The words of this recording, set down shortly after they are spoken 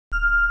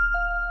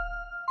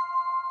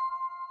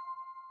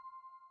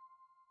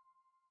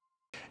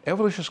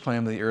Evolutionists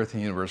claim that the Earth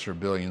and the universe are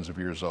billions of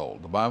years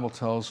old. The Bible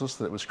tells us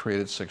that it was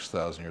created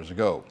 6,000 years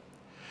ago.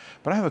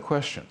 But I have a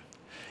question.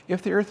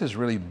 If the Earth is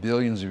really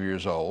billions of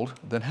years old,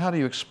 then how do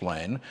you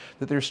explain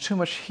that there's too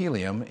much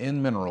helium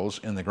in minerals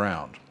in the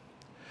ground?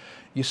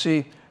 You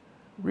see,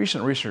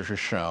 recent research has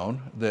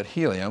shown that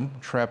helium,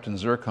 trapped in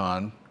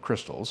zircon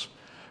crystals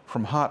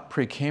from hot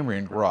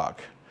Precambrian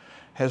rock,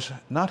 has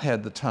not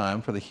had the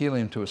time for the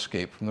helium to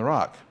escape from the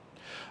rock.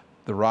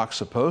 The rock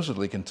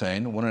supposedly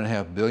contained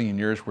 1.5 billion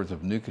years worth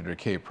of nuclear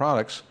decay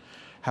products.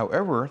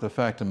 However, the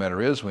fact of the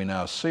matter is we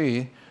now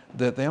see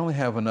that they only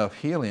have enough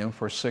helium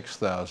for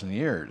 6,000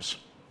 years.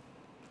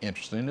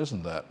 Interesting,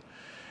 isn't that?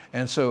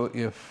 And so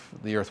if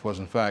the Earth was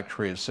in fact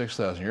created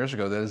 6,000 years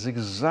ago, that is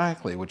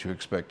exactly what you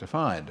expect to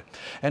find.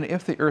 And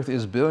if the Earth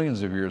is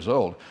billions of years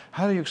old,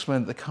 how do you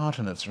explain that the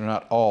continents are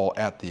not all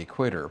at the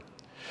equator?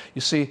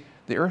 You see,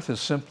 the Earth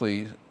is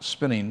simply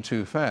spinning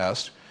too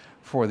fast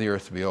for the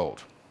Earth to be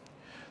old.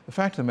 The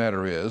fact of the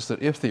matter is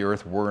that if the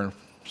Earth were,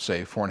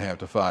 say, 4.5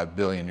 to 5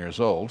 billion years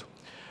old,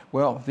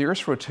 well, the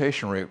Earth's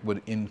rotation rate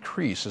would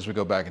increase as we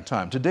go back in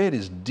time. Today it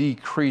is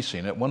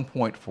decreasing at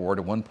 1.4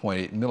 to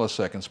 1.8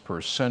 milliseconds per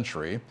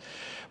century,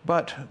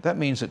 but that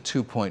means that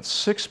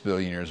 2.6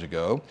 billion years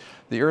ago,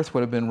 the Earth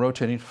would have been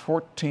rotating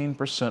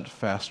 14%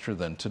 faster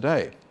than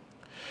today.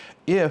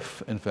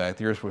 If, in fact,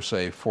 the Earth were,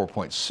 say,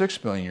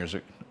 4.6 billion years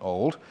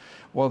old,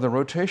 well, the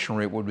rotation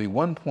rate would be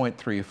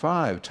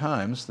 1.35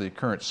 times the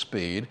current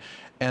speed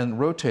and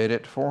rotate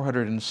at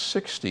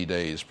 460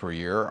 days per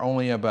year,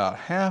 only about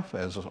half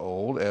as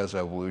old as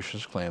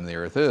evolutionists claim the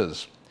Earth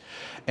is.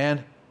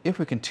 And if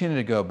we continue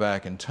to go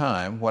back in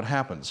time, what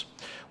happens?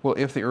 Well,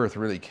 if the Earth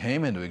really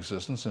came into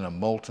existence in a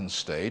molten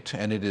state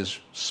and it is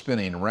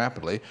spinning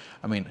rapidly,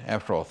 I mean,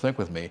 after all, think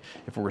with me,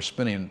 if it were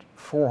spinning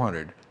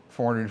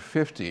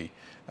 450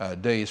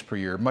 days per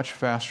year, much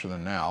faster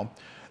than now,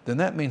 then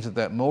that means that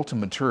that molten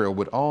material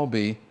would all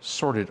be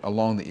sorted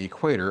along the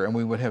equator, and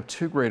we would have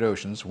two great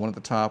oceans, one at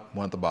the top,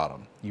 one at the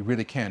bottom. You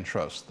really can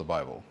trust the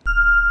Bible.